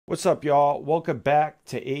What's up, y'all? Welcome back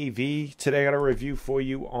to AV. Today I got a review for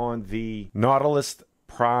you on the Nautilus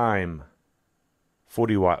Prime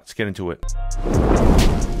 40 watt. Let's get into it.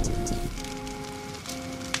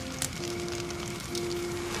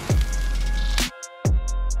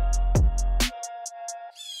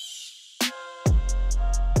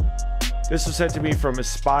 This was sent to me from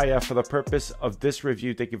Aspire for the purpose of this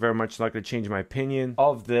review. Thank you very much. I'm not going to change my opinion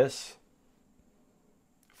of this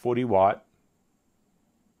 40 watt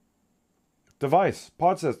device,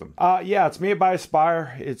 pod system. Yeah, it's made by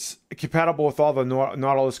Aspire. It's compatible with all the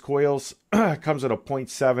Nautilus coils. It comes with a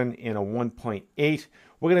 0.7 and a 1.8.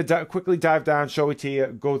 We're going to quickly dive down, show it to you,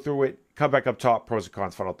 go through it, come back up top, pros and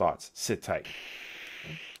cons, final thoughts. Sit tight.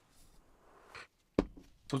 So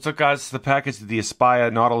what's up, guys? The package that the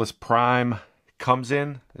Aspire Nautilus Prime comes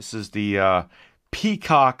in. This is the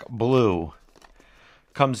peacock blue.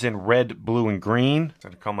 Comes in red, blue, and green. It's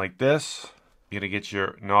going to come like this. You're going to get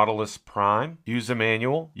your Nautilus Prime, user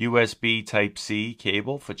manual, USB Type-C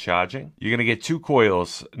cable for charging. You're going to get two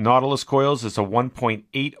coils. Nautilus coils is a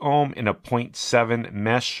 1.8 ohm and a 0.7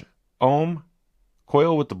 mesh ohm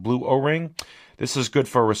coil with the blue O-ring. This is good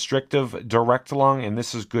for restrictive direct lung, and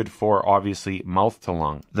this is good for, obviously, mouth to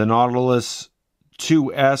lung. The Nautilus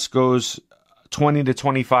 2S goes 20 to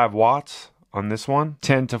 25 watts on this one,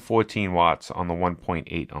 10 to 14 watts on the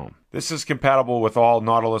 1.8 ohm. This is compatible with all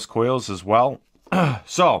Nautilus coils as well.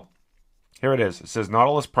 So, here it is. It says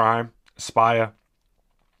Nautilus Prime, Aspire.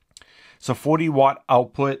 It's a 40 watt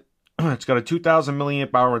output. It's got a 2000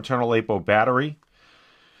 milliamp hour internal LiPo battery.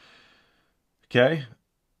 Okay.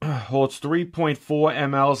 Holds 3.4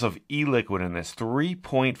 mLs of e-liquid in this.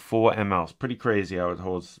 3.4 mLs. Pretty crazy how it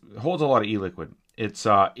holds. It holds a lot of e-liquid. It's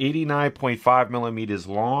 89.5 millimeters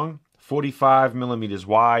long. 45 millimeters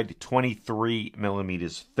wide, 23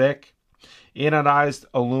 millimeters thick. Anodized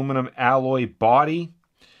aluminum alloy body.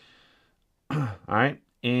 All right.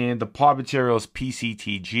 And the pod material is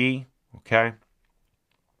PCTG. Okay.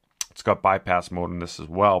 It's got bypass mode in this as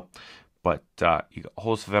well. But you got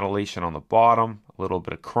host ventilation on the bottom, a little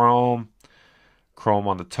bit of chrome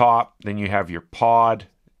on the top. Then you have your pod,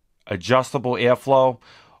 adjustable airflow.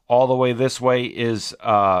 All the way this way is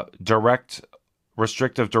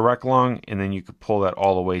restrictive direct lung, and then you could pull that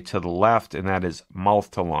all the way to the left, and that is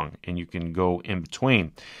mouth to lung, and you can go in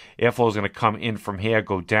between. Airflow is going to come in from here,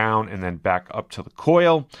 go down, and then back up to the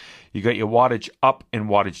coil. You got your wattage up and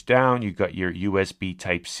wattage down. You got your USB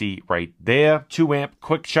Type-C right there. 2 amp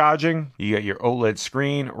quick charging. You got your OLED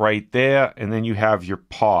screen right there, and then you have your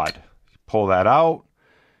pod. Pull that out.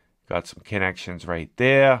 Got some connections right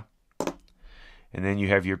there. And then you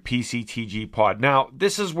have your PCTG pod. Now,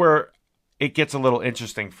 this is where it gets a little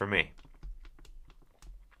interesting for me.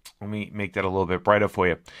 Let me make that a little bit brighter for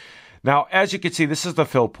you. Now, as you can see, this is the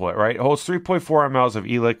fill port, right? It holds 3.4 mLs of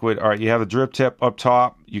e-liquid. All right, you have a drip tip up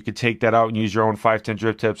top. You could take that out and use your own 510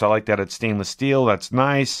 drip tips. I like that it's stainless steel. That's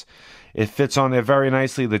nice. It fits on there very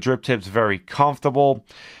nicely. The drip tip's very comfortable.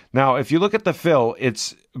 Now, if you look at the fill,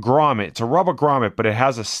 it's grommet. It's a rubber grommet, but it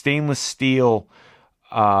has a stainless steel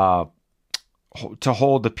to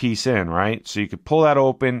hold the piece in, right? So you could pull that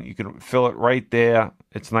open, you can fill it right there.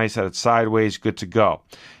 It's nice that it's sideways, good to go.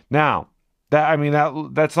 Now,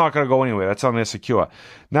 that's not going to go anywhere. That's on there secure.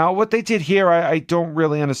 Now, what they did here, I don't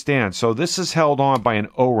really understand. So this is held on by an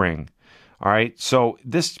O-ring, all right? So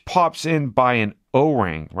this pops in by an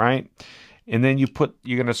O-ring, right? And then you're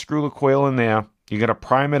going to screw the coil in there. You're going to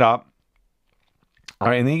prime it up. All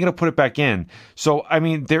right, and then you're going to put it back in. So,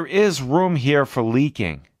 there is room here for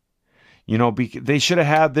leaking. You know, they should have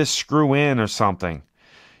had this screw in or something.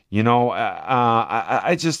 You know,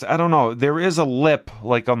 I don't know. There is a lip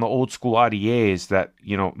like on the old school RDAs that,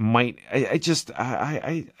 you know, might. I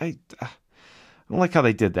don't like how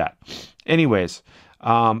they did that. Anyways,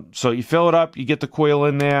 so you fill it up, you get the coil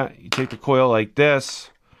in there, you take the coil like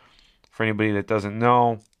this. For anybody that doesn't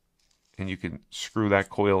know, and you can screw that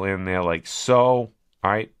coil in there like so.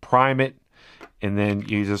 All right, prime it. And then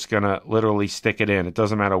you're just going to literally stick it in. It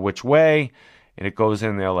doesn't matter which way. And it goes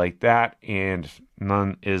in there like that. And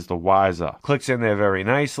none is the wiser. Clicks in there very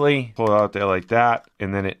nicely. Pull it out there like that.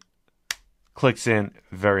 And then it clicks in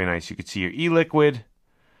very nice. You can see your e-liquid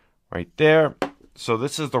right there. So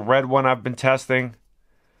this is the red one I've been testing.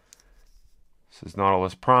 This is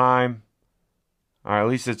Nautilus Prime. All right, at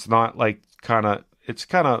least it's not like it's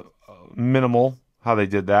kind of minimal how they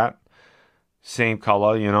did that. Same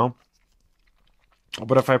color, you know.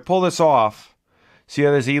 But if I pull this off, see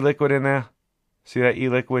how there's e-liquid in there? See that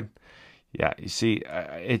e-liquid? Yeah, you see,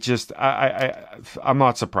 I'm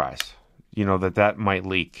not surprised, you know, that might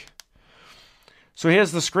leak. So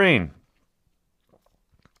here's the screen.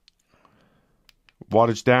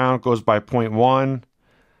 Wattage down, goes by 0.1.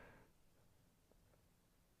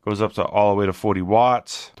 Goes up to all the way to 40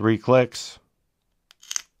 watts. 3 clicks.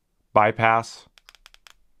 Bypass.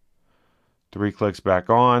 3 clicks back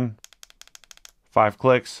on. 5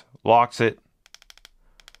 clicks. Locks it.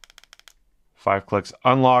 5 clicks.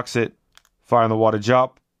 Unlocks it. Firing the wattage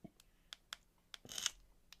up.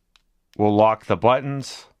 We'll lock the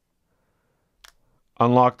buttons.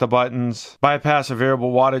 Unlock the buttons. Bypass a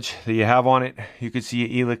variable wattage that you have on it. You can see your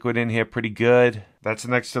e-liquid in here pretty good. That's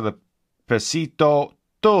next to the PERSUADE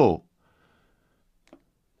 2.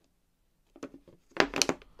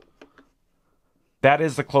 That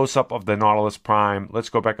is the close-up of the Nautilus Prime. Let's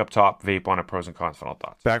go back up top. Vape on it. Pros and cons. Final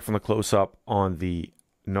thoughts. Back from the close-up on the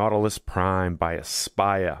Nautilus Prime by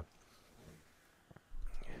Aspire.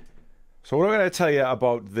 So what am I going to tell you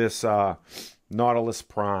about this Nautilus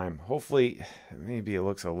Prime? Hopefully, maybe it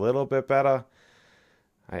looks a little bit better.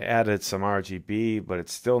 I added some RGB, but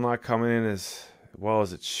it's still not coming in as well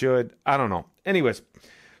as it should. I don't know. Anyways,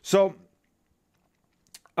 so,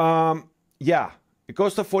 yeah, it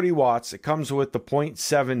goes to 40 watts. It comes with the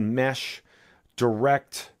 0.7 mesh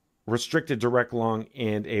direct, restricted direct lung,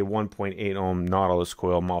 and a 1.8 ohm Nautilus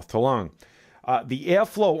coil mouth to lung. The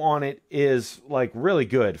airflow on it is like really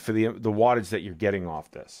good for the wattage that you're getting off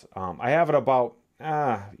this. I have it about,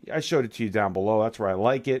 I showed it to you down below. That's where I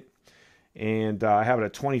like it. And I have it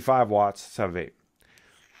at 25 watts. Let's have a vape.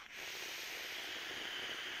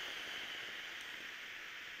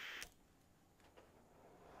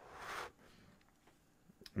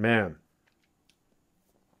 Man,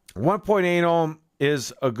 1.8 ohm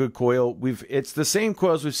is a good coil. It's the same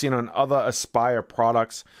coils we've seen on other Aspire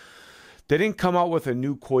products. They didn't come out with a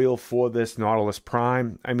new coil for this Nautilus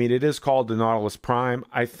Prime. I mean, it is called the Nautilus Prime.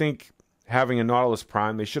 I think having a Nautilus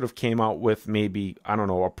Prime, they should have came out with maybe, I don't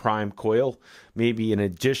know, a Prime coil, maybe an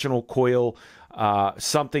additional coil,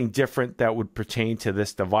 something different that would pertain to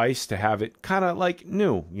this device to have it kind of like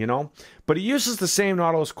new, you know? But it uses the same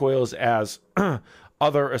Nautilus coils as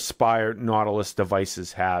other Aspire Nautilus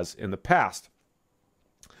devices has in the past.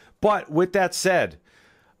 But with that said,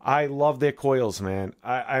 I love their coils, man.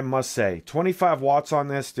 I must say. 25 watts on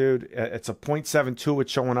this, dude. It's a 0.72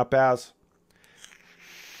 it's showing up as.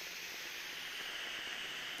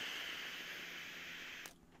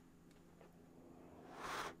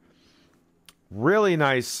 Really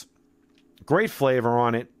nice. Great flavor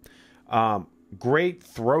on it. Great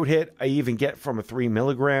throat hit. I even get from a 3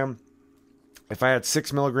 milligram. If I had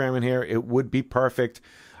 6 milligram in here, it would be perfect.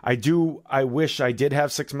 I wish I did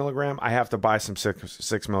have 6 milligram. I have to buy some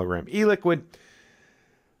 6 milligram e-liquid.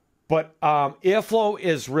 But airflow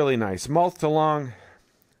is really nice. Mouth to lung.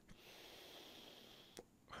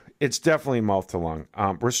 It's definitely mouth to lung.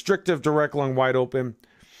 Restrictive direct lung wide open.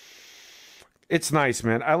 It's nice,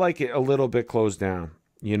 man. I like it a little bit closed down.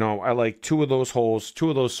 You know, I like 2 of those holes, 2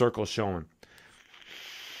 of those circles showing.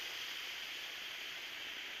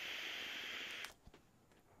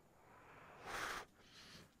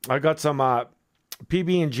 I got some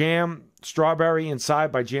PB and Jam strawberry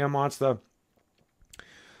inside by Jam Monster.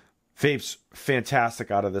 Vape's fantastic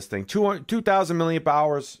out of this thing. 2,000 milliamp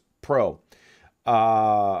hours Pro.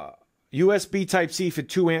 USB Type-C for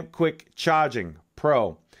 2 amp quick charging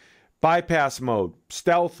Pro. Bypass mode,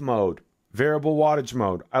 stealth mode, variable wattage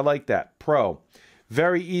mode. I like that. Pro.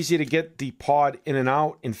 Very easy to get the pod in and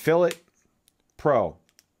out and fill it. Pro.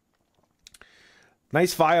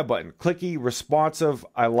 Nice fire button. Clicky, responsive.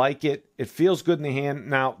 I like it. It feels good in the hand.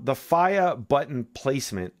 Now, the fire button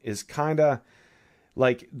placement is kind of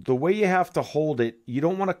like the way you have to hold it. You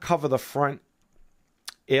don't want to cover the front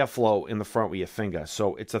airflow in the front with your finger.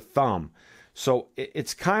 So it's a thumb. So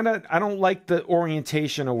it's kind of, I don't like the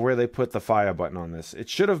orientation of where they put the fire button on this. It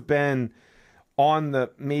should have been on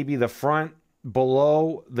the, maybe the front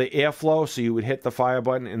below the airflow, so you would hit the fire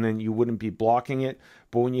button and then you wouldn't be blocking it.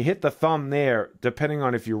 But when you hit the thumb there, depending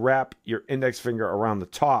on if you wrap your index finger around the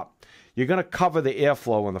top, you're going to cover the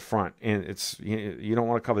airflow in the front, and it's, you don't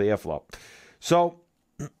want to cover the airflow. So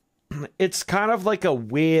it's kind of like a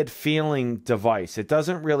weird feeling device. It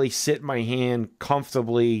doesn't really sit in my hand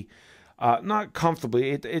comfortably. Not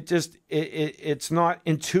comfortably. It's not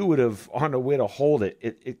intuitive on the way to hold it.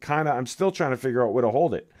 It kind of, I'm still trying to figure out where to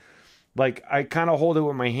hold it. Like, I kind of hold it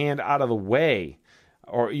with my hand out of the way.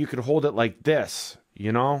 Or you could hold it like this,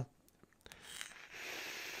 you know?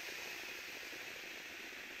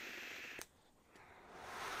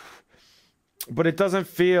 But it doesn't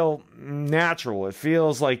feel natural. It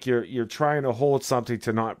feels like you're trying to hold something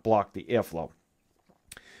to not block the airflow.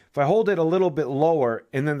 If I hold it a little bit lower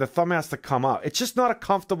and then the thumb has to come out, it's just not a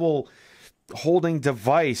comfortable holding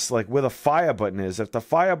device like where the fire button is. If the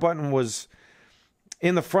fire button was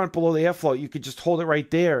in the front below the airflow, you could just hold it right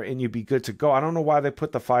there and you'd be good to go. I don't know why they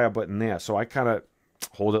put the fire button there, so I kind of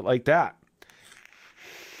hold it like that.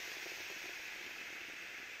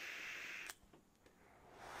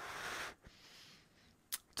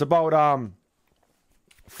 It's about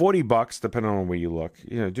 40 bucks, depending on where you look.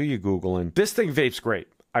 You know, do your Googling. This thing vapes great.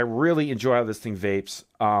 I really enjoy how this thing vapes.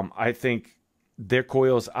 I think their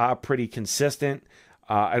coils are pretty consistent.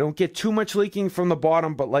 I don't get too much leaking from the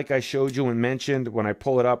bottom, but like I showed you and mentioned, when I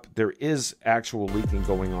pull it up, there is actual leaking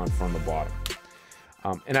going on from the bottom.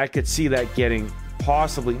 And I could see that getting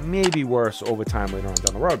possibly, maybe worse over time later on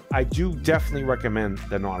down the road. I do definitely recommend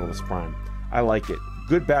the Nautilus Prime. I like it.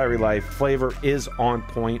 Good battery life. Flavor is on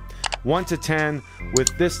point. 1 to 10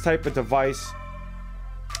 with this type of device,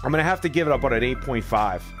 I'm going to have to give it about an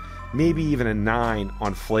 8.5, maybe even a 9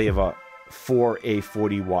 on flavor for a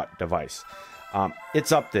 40-watt device.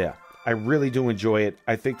 It's up there. I really do enjoy it.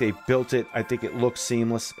 I think they built it. I think it looks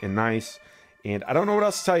seamless and nice. And I don't know what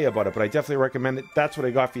else to tell you about it, but I definitely recommend it. That's what I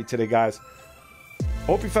got for you today, guys.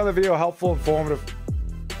 Hope you found the video helpful, informative.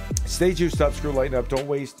 Stay juiced up, screw lighten up. Don't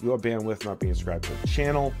waste your bandwidth not being subscribed to the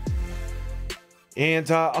channel. And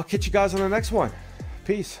I'll catch you guys on the next one.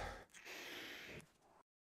 Peace.